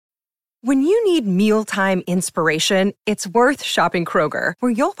When you need mealtime inspiration, it's worth shopping Kroger,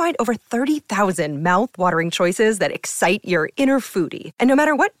 where you'll find over 30,000 mouth-watering choices that excite your inner foodie. And no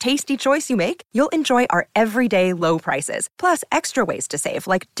matter what tasty choice you make, you'll enjoy our everyday low prices, plus extra ways to save,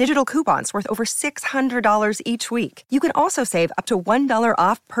 like digital coupons worth over $600 each week. You can also save up to $1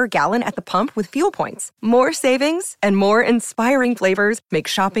 off per gallon at the pump with fuel points. More savings and more inspiring flavors make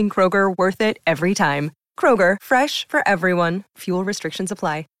shopping Kroger worth it every time. Kroger, fresh for everyone. Fuel restrictions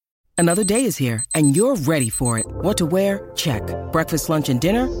apply. Another day is here, and you're ready for it. What to wear? Check. Breakfast, lunch, and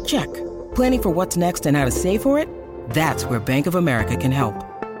dinner? Check. Planning for what's next and how to save for it? That's where Bank of America can help.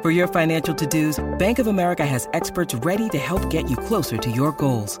 For your financial to-dos, Bank of America has experts ready to help get you closer to your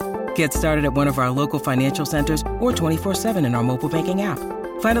goals. Get started at one of our local financial centers or 24/7 in our mobile banking app.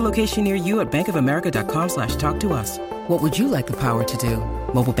 Find a location near you at bankofamerica.com/talktous. What would you like the power to do?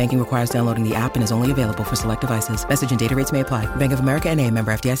 Mobile banking requires downloading the app and is only available for select devices. Message and data rates may apply. Bank of America N.A.,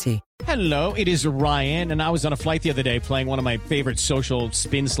 member FDIC. Hello, it is Ryan, and I was on a flight the other day playing one of my favorite social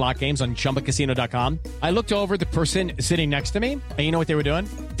spin slot games on ChumbaCasino.com. I looked over at the person sitting next to me, and you know what they were doing?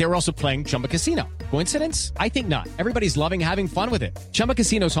 They were also playing Chumba Casino. Coincidence? I think not. Everybody's loving having fun with it. Chumba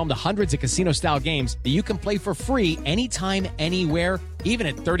Casino is home to hundreds of casino-style games that you can play for free anytime, anywhere, even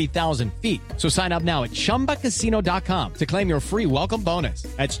at 30,000 feet. So sign up now at ChumbaCasino.com to claim your free welcome bonus.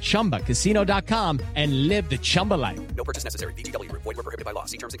 That's ChumbaCasino.com and live the Chumba life. No purchase necessary. VGW. Void where prohibited by law.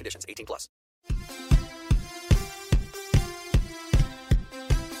 See terms and conditions. 18+.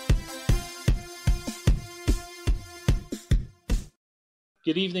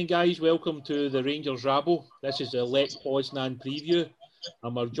 Good evening, guys. Welcome to the Rangers Rabble. This is the Lech Poznan preview,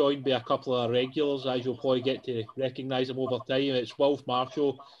 and we're joined by a couple of regulars, as you'll probably get to recognise them over time. It's Wolf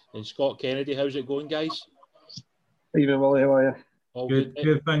Marshall and Scott Kennedy. How's it going, guys? Evening, Willie. How are you? All good,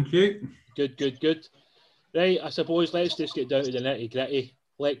 thank you. Good. Right, I suppose let's just get down to the nitty-gritty.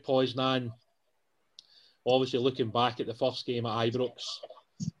 Lech Poznan, obviously looking back at the first game at Ibrox,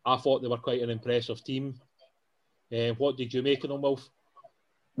 I thought they were quite an impressive team. What did you make of them, Wolf?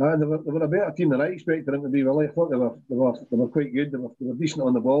 They were a better team than I expected them to be, Willie. I thought they were quite good. They were decent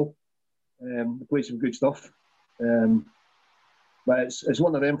on the ball. They played some good stuff. But it's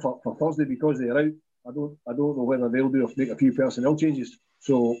one of them for Thursday because they're out. I don't know whether they'll do or make a few personnel changes.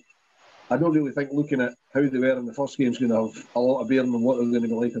 So I don't really think looking at how they were in the first game is going to have a lot of bearing on what they're going to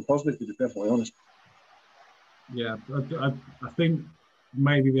be like on Thursday, to be perfectly honest. Yeah, I think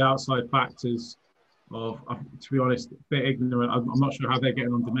maybe the outside factors of, to be honest, a bit ignorant. I'm not sure how they're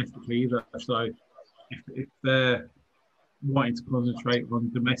getting on domestically either. So if they're wanting to concentrate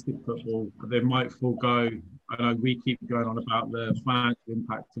on domestic football, they might forego. I know we keep going on about the financial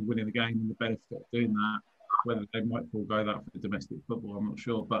impact of winning the game and the benefit of doing that. Whether they might forego that for domestic football, I'm not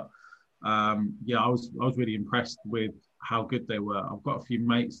sure. But yeah, I was really impressed with how good they were. I've got a few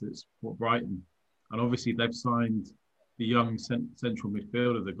mates that support Brighton, and obviously they've signed the young central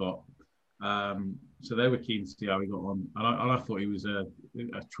midfielder they got. So they were keen to see how he got on, and I thought he was a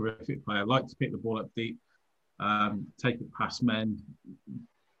terrific player. Liked to pick the ball up deep, take it past men,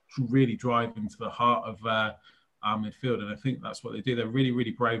 really drive into the heart of our midfield, and I think that's what they do. They're really,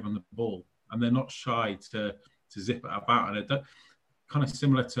 really brave on the ball, and they're not shy to zip it about. And it kind of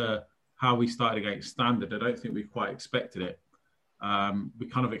similar to how we started against Standard. I don't think we quite expected it. We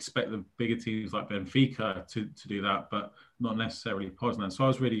kind of expect the bigger teams like Benfica to do that, but not necessarily Poznan. So I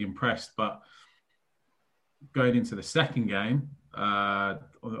was really impressed. But going into the second game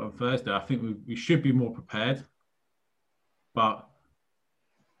on Thursday, I think we should be more prepared. But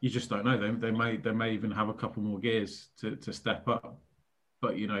you just don't know. They may even have a couple more gears to step up.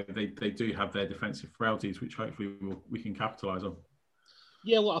 But you know they do have their defensive frailties, which hopefully we can capitalise on.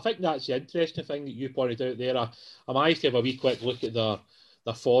 Yeah, well, I think that's the interesting thing that you pointed out there. I managed to have a wee quick look at the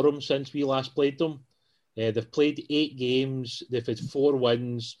forum since we last played them. They've played 8 games. They've had 4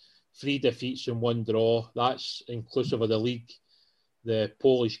 wins, 3 defeats and 1 draw. That's inclusive of the league, the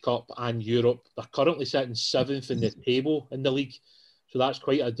Polish Cup and Europe. They're currently sitting 7th in the table in the league. So that's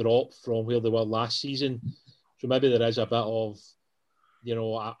quite a drop from where they were last season. So maybe there is a bit of,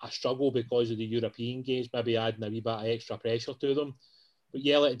 a struggle because of the European games, maybe adding a wee bit of extra pressure to them. But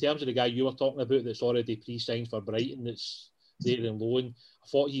yeah, like in terms of the guy you were talking about that's already pre-signed for Brighton, that's there in loan, I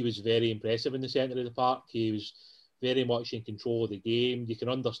thought he was very impressive in the centre of the park. He was very much in control of the game. You can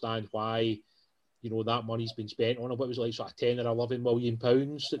understand why, that money's been spent on him. What was it like, sort of 10 or 11 million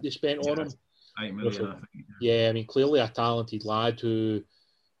pounds that they spent on him? 8 million, I think. Yeah, I mean, clearly a talented lad who,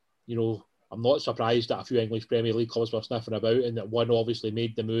 I'm not surprised that a few English Premier League clubs were sniffing about, and that one obviously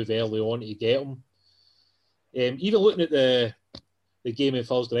made the move early on to get him. Even looking at the game on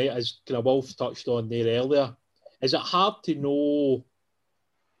Thursday night, as kind of Wolf touched on there earlier, is it hard to know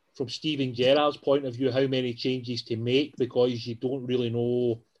from Steven Gerrard's point of view, how many changes to make, because you don't really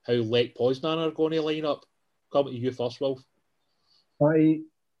know how Lech Poznan are going to line up. Come to you first, Wolf. I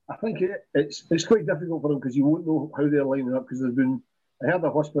think it's quite difficult for them because you won't know how they're lining up, because I heard a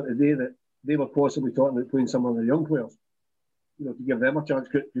whisper today that they were possibly talking about playing some of the young players, to give them a chance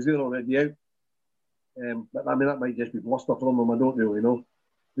because they're already out. But I mean, that might just be bluster from them. I don't really know.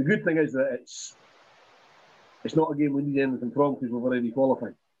 The good thing is that it's not a game we need anything from because we've already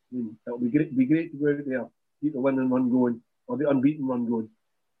qualified. I mean, it'll be great to go out there, keep the winning run going, or the unbeaten run going,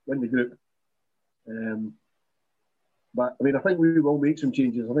 win the group. But I mean, I think we will make some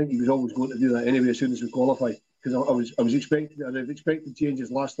changes. I think he was always going to do that anyway as soon as we qualify, because I was expecting changes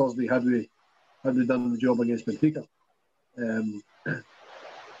last Thursday had we done the job against Benfica.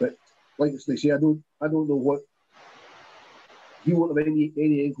 But like I say, I don't know what he won't have any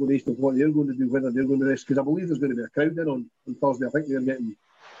inclination of what they're going to do, whether they're going to rest, because I believe there's going to be a crowd there on Thursday. I think they're getting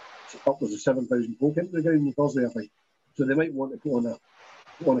upwards of 7,000 folk into the ground on Thursday, I think. So they might want to put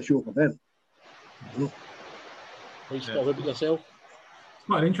on a show for them. What about yourself? It's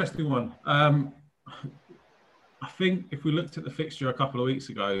quite an interesting one. I think if we looked at the fixture a couple of weeks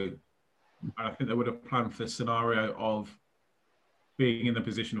ago, I think they would have planned for the scenario of being in the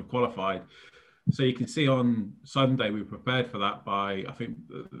position of qualified. So you can see on Sunday we prepared for that by, I think,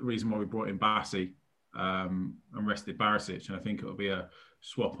 the reason why we brought in Bassi and rested Barisic, and I think it'll be a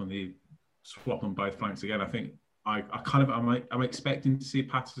swap on both flanks again. I think I'm expecting to see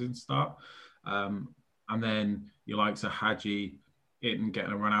Patterson start, and then your likes of Hadji, Itten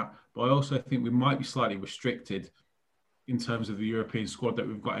getting a run out. But I also think we might be slightly restricted in terms of the European squad that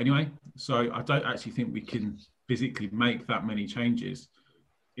we've got anyway. So I don't actually think we can physically make that many changes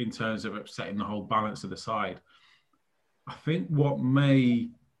in terms of upsetting the whole balance of the side. I think what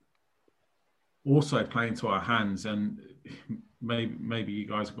may also play into our hands, and maybe you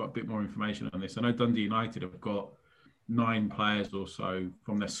guys have got a bit more information on this. I know Dundee United have got 9 players or so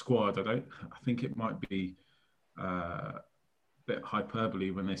from their squad. I think it might be a bit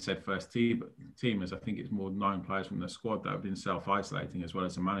hyperbole when they said first teamers. I think it's more 9 players from their squad that have been self-isolating, as well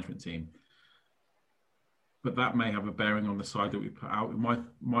as the management team. But that may have a bearing on the side that we put out. We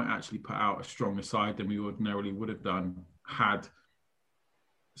might actually put out a stronger side than we ordinarily would have done had,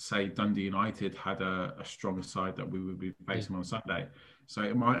 say, Dundee United had a stronger side that we would be facing on Sunday. So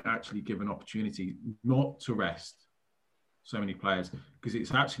it might actually give an opportunity not to rest so many players, because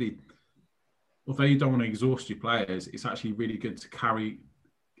it's actually, although you don't want to exhaust your players, it's actually really good to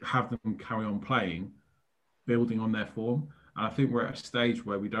have them carry on playing, building on their form. And I think we're at a stage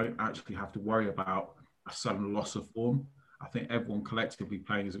where we don't actually have to worry about a sudden loss of form. I think everyone collectively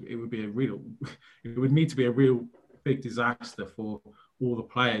playing, it would need to be a real big disaster for all the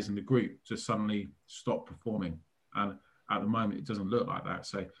players in the group to suddenly stop performing. And at the moment, it doesn't look like that.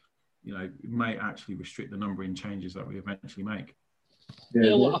 So, it may actually restrict the number in changes that we eventually make.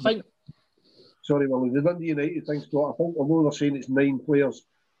 Yeah, I think. Sorry, well, the Dundee United thing, Scott, I think, although they're saying it's 9 players,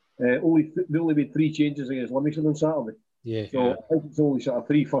 they only made 3 changes against Livingston on Saturday. Yeah. So I think it's only sort of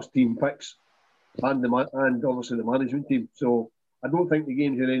 3 first-team picks and obviously the management team. So I don't think the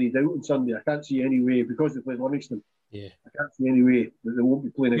game's in any doubt on Sunday. I can't see any way, because they played Livingston. Yeah. I can't see any way that they won't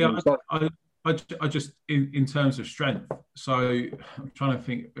be playing against us. I just in terms of strength. So I'm trying to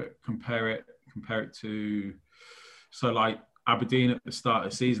think, compare it to, so like Aberdeen at the start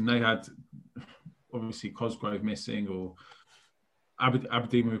of the season, they had obviously Cosgrove missing, or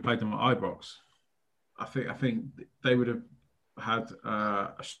Aberdeen when we played them at Ibrox. I think they would have had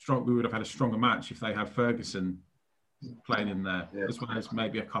we would have had a stronger match if they had Ferguson playing in there, as well as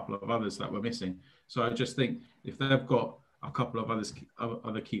maybe a couple of others that were missing. So I just think if they've got a couple of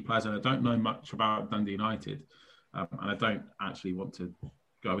other key players, and I don't know much about Dundee United, and I don't actually want to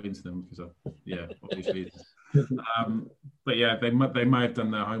go into them because obviously. But yeah, they may have done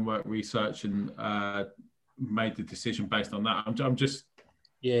their homework, research, and made the decision based on that. I'm just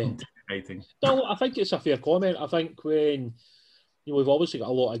anticipating. No, I think it's a fair comment. I think when we've obviously got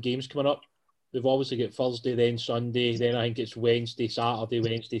a lot of games coming up. We've obviously got Thursday, then Sunday, then I think it's Wednesday,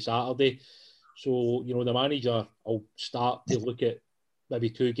 Saturday. So, the manager will start to look at maybe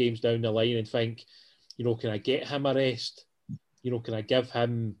 2 games down the line and think, can I get him a rest? Can I give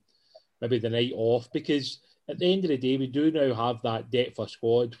him maybe the night off? Because at the end of the day, we do now have that depth of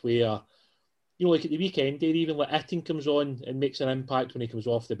squad where, like at the weekend, even like Itten comes on and makes an impact when he comes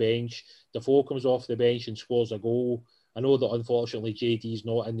off the bench. Defoe comes off the bench and scores a goal. I know that unfortunately JD's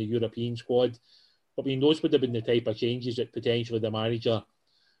not in the European squad, but those would have been the type of changes that potentially the manager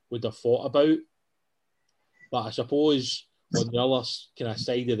would have thought about. But I suppose on the other kind of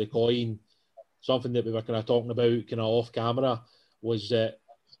side of the coin, something that we were kind of talking about kind of off camera was that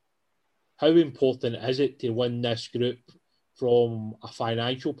how important is it to win this group from a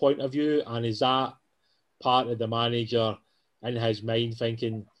financial point of view? And is that part of the manager in his mind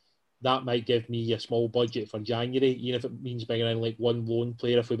thinking that might give me a small budget for January, even if it means bringing in like one loan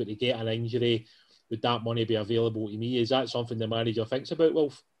player if we were to get an injury, would that money be available to me? Is that something the manager thinks about,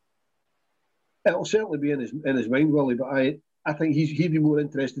 Wolf? It'll certainly be in his mind, Willie, but I think he'd be more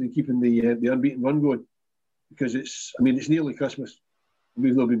interested in keeping the unbeaten run going, because it's nearly Christmas and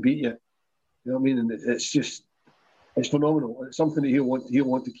we've not been beat yet. You know what I mean? And it's phenomenal. It's something that he'll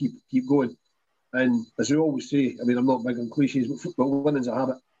want to keep going. And as we always say, I mean, I'm not big on cliches, but winning's a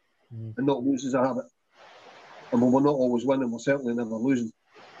habit, and not losing's a habit. And when we're not always winning, we're certainly never losing.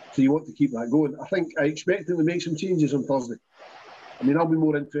 So you want to keep that going. I expect him to make some changes on Thursday. I mean, I'll be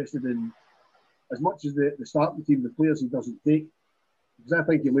more interested in, as much as the starting team, the players he doesn't take, because I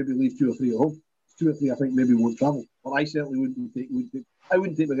think he'll maybe leave 2 or 3 at home. 2 or 3 I think maybe won't travel. But I certainly wouldn't take McGregor.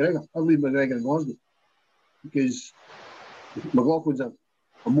 I'd leave McGregor in Glasgow, because McLaughlin's a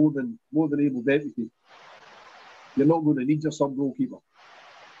more than able deputy. You're not going to need your sub goalkeeper,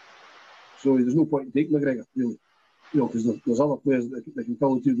 so there's no point in taking McGregor, really. You know, because there's other players that can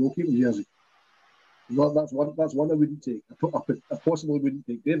fill the 2 goalkeeping jersey. That's one I wouldn't take. I possibly wouldn't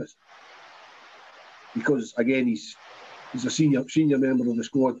take Davis, because again he's a senior member of the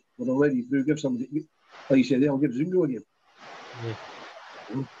squad. We're already through. Give somebody, like you said, I'll give Zungo a game. Yeah.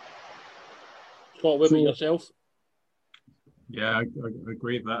 Scott, what about yourself? Yeah, I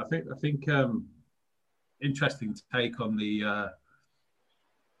agree with that. I think interesting take on the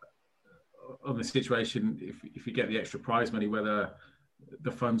situation if you get the extra prize money, whether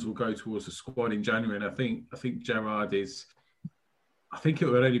the funds will go towards the squad in January. And I think Gerrard is. I think it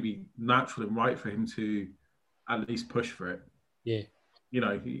would only be natural and right for him to at least push for it. Yeah. You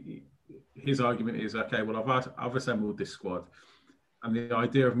know, his argument is, okay, well, I've assembled this squad, and the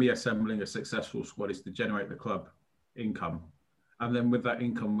idea of me assembling a successful squad is to generate the club income. And then with that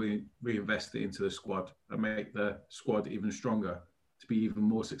income, we reinvest it into the squad and make the squad even stronger to be even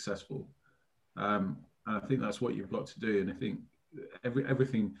more successful. And I think that's what you've got to do. And I think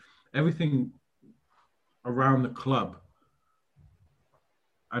everything around the club,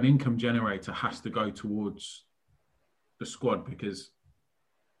 an income generator has to go towards the squad, because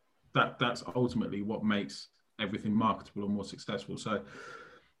that's ultimately what makes everything marketable and more successful. So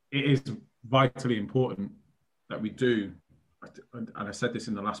it is vitally important that we do, and I said this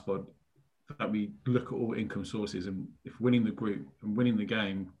in the last pod, that we look at all income sources, and if winning the group and winning the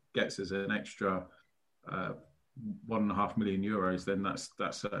game gets us an extra €1.5 million, then that's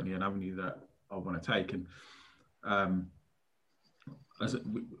certainly an avenue that I want to take. And as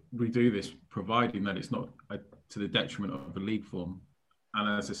we do this, providing that it's not to the detriment of the league form.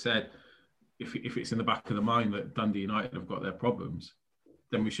 And as I said, if it's in the back of the mind that Dundee United have got their problems,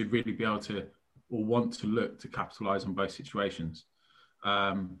 then we should really be able to, or want to, look to capitalise on both situations.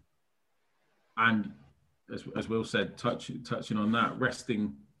 And as Will said, touching on that,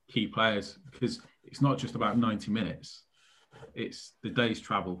 resting key players, because it's not just about 90 minutes, it's the day's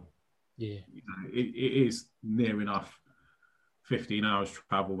travel. Yeah, you know, it is near enough 15 hours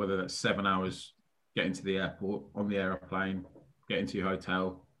travel, whether that's 7 hours getting to the airport, on the aeroplane, getting to your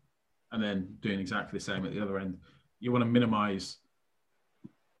hotel, and then doing exactly the same at the other end. You want to minimise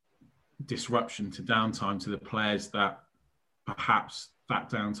disruption to downtime to the players that perhaps that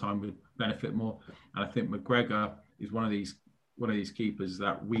downtime would benefit more. And I think McGregor is one of these keepers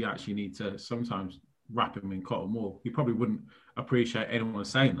that we actually need to sometimes wrap him in cotton wool. He probably wouldn't appreciate anyone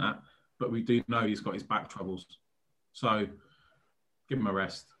saying that, but we do know he's got his back troubles. So give him a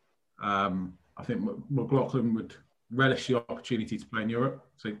rest. I think McLaughlin would relish the opportunity to play in Europe,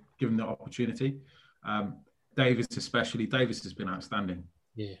 so give him the opportunity. Davis especially. Davis has been outstanding.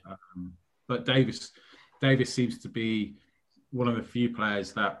 Yeah. But Davis seems to be one of the few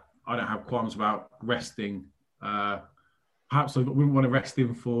players that I don't have qualms about resting. Perhaps I wouldn't want to rest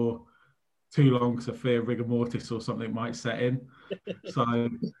him for too long because I fear rigor mortis or something might set in. So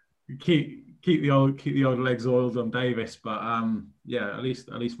keep the old legs oiled on Davis, but yeah, at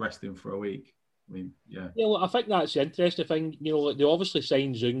least rest him for a week. I mean, yeah. Yeah, well, I think that's the interesting thing. You know, like they obviously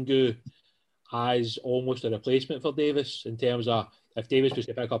signed Zungu as almost a replacement for Davis, in terms of if Davis was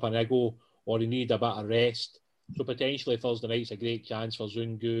to pick up an ego or he needed a bit of rest. So potentially Thursday night's a great chance for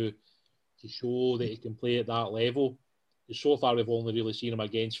Zungu to show that he can play at that level. So far, we've only really seen him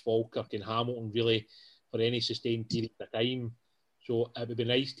against Falkirk and Hamilton, really, for any sustained period of time. So it would be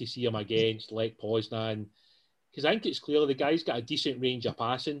nice to see him against Lech Poznan, because I think it's clear the guy's got a decent range of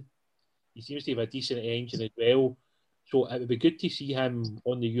passing. He seems to have a decent engine as well. So it would be good to see him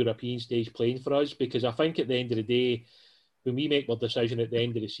on the European stage playing for us, because I think at the end of the day, when we make our decision at the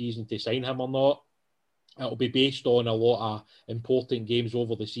end of the season to sign him or not, it'll be based on a lot of important games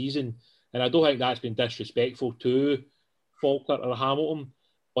over the season. And I don't think that's been disrespectful to Falkirk or Hamilton.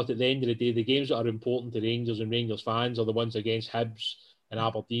 But at the end of the day, the games that are important to Rangers and Rangers fans are the ones against Hibs and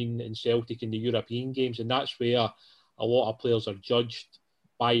Aberdeen and Celtic in the European games. And that's where a lot of players are judged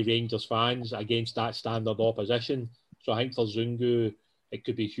by Rangers fans against that standard opposition. So I think for Zungu, it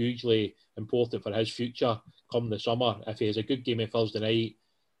could be hugely important for his future come the summer. If he has a good game on Thursday night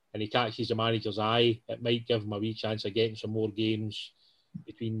and he catches the manager's eye, it might give him a wee chance of getting some more games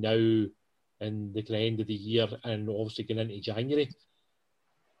between now and the end of the year and obviously going into January.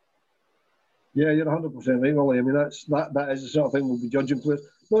 Yeah, you're 100% right, Willie. I mean, that is the sort of thing we'll be judging players.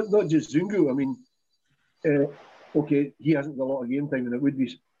 Not just Zungu. I mean, okay, he hasn't got a lot of game time, and it would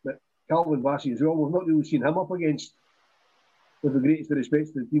be. But Calvin Bassey as well. We've not really seen him up against, with the greatest of respect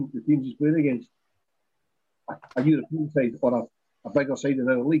to the teams he's playing against, a European side or a bigger side in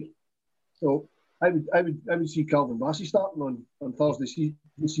our league. So I would see Calvin Bassey starting on Thursday. See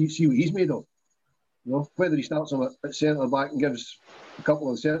what he's made of. You know, whether he starts him at centre back and gives a couple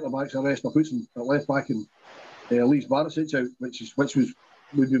of the centre backs a rest, or puts him at left back and leaves Barisic out, which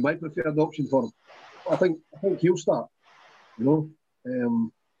would be my preferred option for him. I think he'll start. You know, I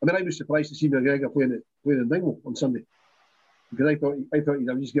mean, I was surprised to see McGregor playing in Dingle on Sunday, because I thought he'd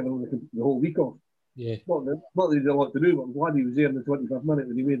have just given him the whole week off. Yeah. Not that he did a lot to do, but I'm glad he was there in the 25th minute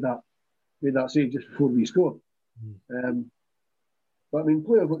when he made that save just before we scored. But I mean,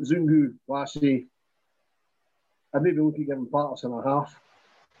 players like Zungu, Bassey, I'd maybe look at giving Patterson a half.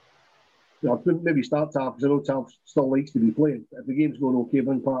 You know, I couldn't maybe start Tav, because I know Tav still likes to be playing. If the game's going okay,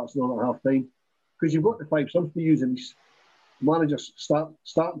 bring Patterson on at half time. Because you've got the 5 subs to use, and these managers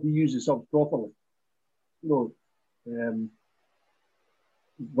starting to use the subs properly. You know,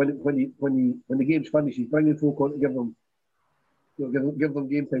 when the game's finished, he's bringing folk on to give them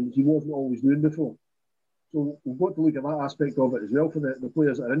game time, which he wasn't always doing before. So we've got to look at that aspect of it as well for the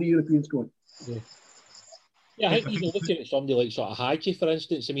players that are in the European squad. Yeah, I think even looking at somebody like sort of Hadji, for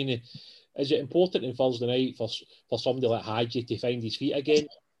instance, I mean, is it important on Thursday night for somebody like Hadji to find his feet again?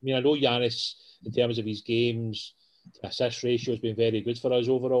 I mean, I know Giannis, in terms of his games, assist ratio has been very good for us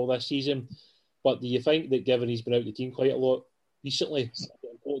overall this season. But do you think that given he's been out of the team quite a lot recently, it's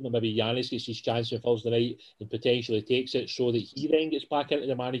important that maybe Giannis gets his chance on Thursday night and potentially takes it so that he then gets back into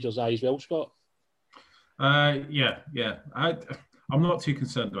the manager's eye as well, Scott? Yeah. I'm not too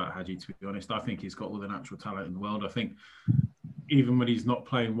concerned about Hadji, to be honest. I think he's got all the natural talent in the world. I think even when he's not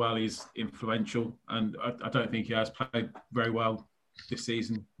playing well, he's influential. And I don't think he has played very well this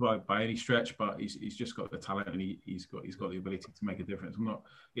season by any stretch, but he's just got the talent, and he's got the ability to make a difference.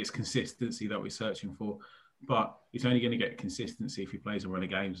 It's consistency that we're searching for, but he's only going to get consistency if he plays a run of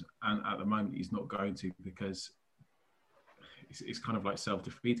games. And at the moment, he's not going to, because it's kind of like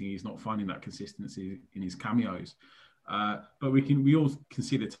self-defeating. He's not finding that consistency in his cameos. But we all can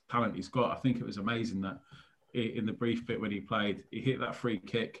see the talent he's got. I think it was amazing that in the brief bit when he played, he hit that free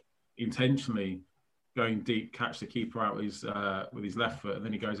kick intentionally, going deep, catch the keeper out with his left foot, and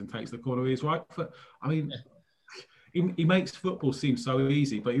then he goes and takes the corner with his right foot. I mean, he makes football seem so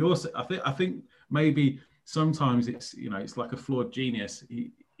easy, but he also, I think maybe sometimes it's like a flawed genius.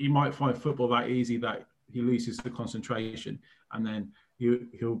 He might find football that easy that he loses the concentration, and then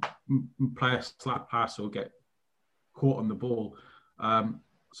he'll play a slap pass or get caught on the ball.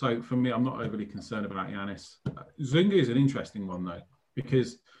 So for me, I'm not overly concerned about Giannis. Zungu is an interesting one though,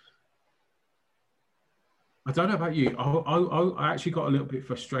 because I don't know about you. I actually got a little bit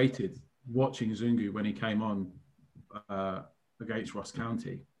frustrated watching Zungu when he came on against Ross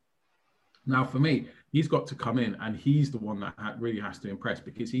County. Now, for me, he's got to come in, and he's the one that really has to impress,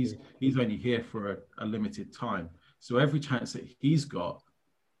 because he's only here for a limited time. So every chance that he's got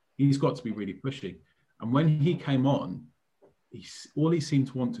to be really pushing. And when he came on, all he seemed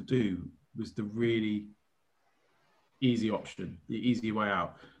to want to do was the really easy option, the easy way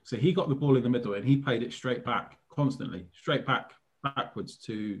out. So he got the ball in the middle and he played it straight back, constantly, backwards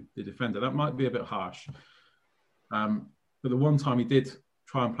to the defender. That might be a bit harsh. But the one time he did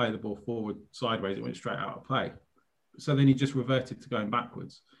try and play the ball forward sideways, it went straight out of play. So then he just reverted to going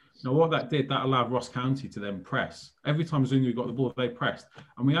backwards. Now, what that did, that allowed Ross County to then press. Every time Zungu got the ball, they pressed.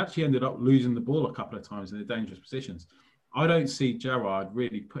 And we actually ended up losing the ball a couple of times in the dangerous positions. I don't see Gerrard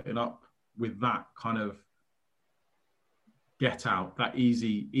really putting up with that kind of get out, that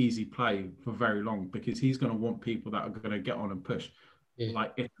easy play for very long, because he's going to want people that are going to get on and push. Yeah.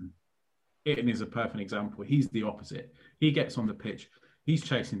 Like Itten. Itten is a perfect example. He's the opposite. He gets on the pitch. He's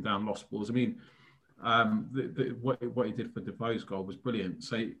chasing down lost balls. I mean, what he did for Defoe's goal was brilliant.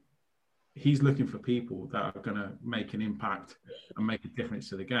 So he's looking for people that are going to make an impact and make a difference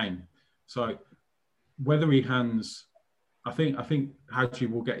to the game. So whether he hands, I think Hadji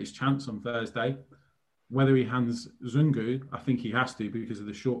will get his chance on Thursday. Whether he hands Zungu, I think he has to because of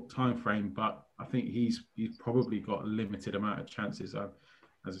the short time frame. But I think he's probably got a limited amount of chances.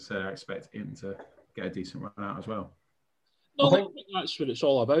 As I said, I expect him to get a decent run out as well. No, I think that's what it's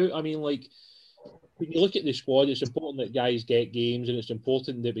all about. I mean, like, when you look at the squad, it's important that guys get games, and it's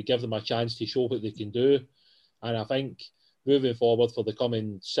important that we give them a chance to show what they can do. And I think moving forward for the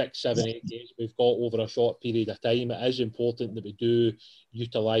coming 6, 7, 8 games we've got over a short period of time, it is important that we do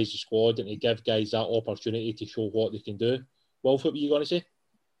utilise the squad and to give guys that opportunity to show what they can do. Wolf, what were you going to say?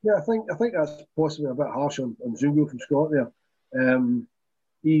 Yeah, I think that's possibly a bit harsh on Zungu from Scott there.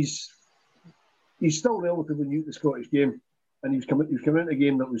 He's still relatively new to the Scottish game, and he's come into a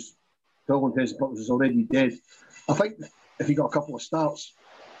game that was, for all intents and purposes, already dead. I think if he got a couple of starts,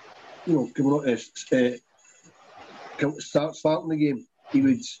 coming on starting the game, he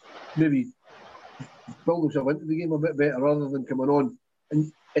would maybe build himself into the game a bit better rather than coming on.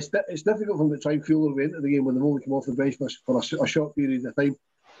 And it's difficult for him to try and feel their way into the game when they've only come off the bench for a short period of time.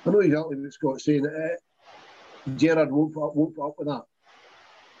 I know exactly what Scott's saying. Gerrard won't put up with that.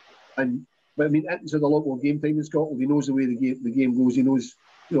 But I mean, Inton's had a lot more game time in Scotland. He knows the way the game goes. He knows,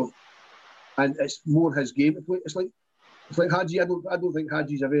 and it's more his game to play. It's like Hadji. I don't think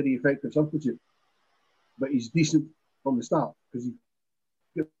Hadji's a very effective substitute, but he's decent from the start because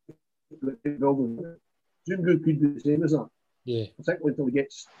Zungu could do the same as that. Yeah, particularly until he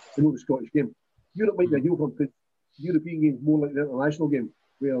gets to know the Scottish game. Europe might be ideal for him because European games more like the international game,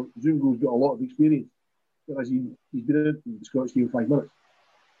 where Zungu's got a lot of experience, whereas he's been in the Scottish game 5 minutes.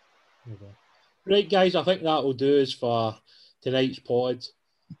 Okay. Right, guys, I think that will do us for tonight's pod.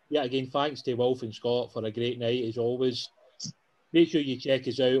 Yeah, again, thanks to Wolf and Scott for a great night as always. Make sure you check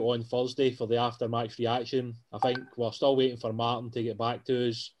us out on Thursday for the after-match reaction. I think we're still waiting for Martin to get back to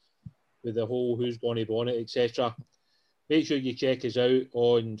us with the whole who's going to bonnet, etc. Make sure you check us out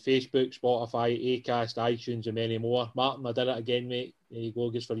on Facebook, Spotify, Acast, iTunes, and many more. Martin, I did it again, mate. There you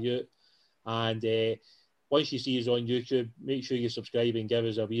go, just for you. And once you see us on YouTube, make sure you subscribe and give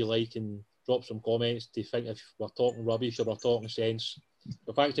us a wee like and drop some comments to think if we're talking rubbish or we're talking sense.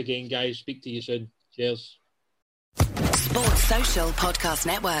 So thanks again, guys. Speak to you soon. Cheers. Sports Social Podcast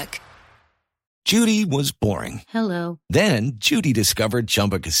Network. Judy was boring. Hello. Then Judy discovered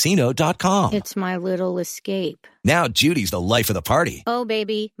ChumbaCasino.com. It's my little escape. Now Judy's the life of the party. Oh,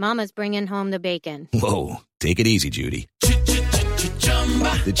 baby, mama's bringing home the bacon. Whoa, take it easy, Judy.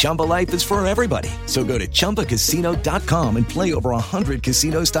 The Chumba life is for everybody. So go to ChumbaCasino.com and play over 100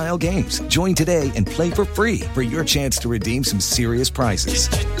 casino-style games. Join today and play for free for your chance to redeem some serious prizes.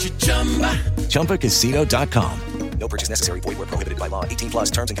 ChumbaCasino.com. No purchase necessary. Void where prohibited by law.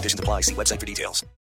 18+ terms and conditions apply. See website for details.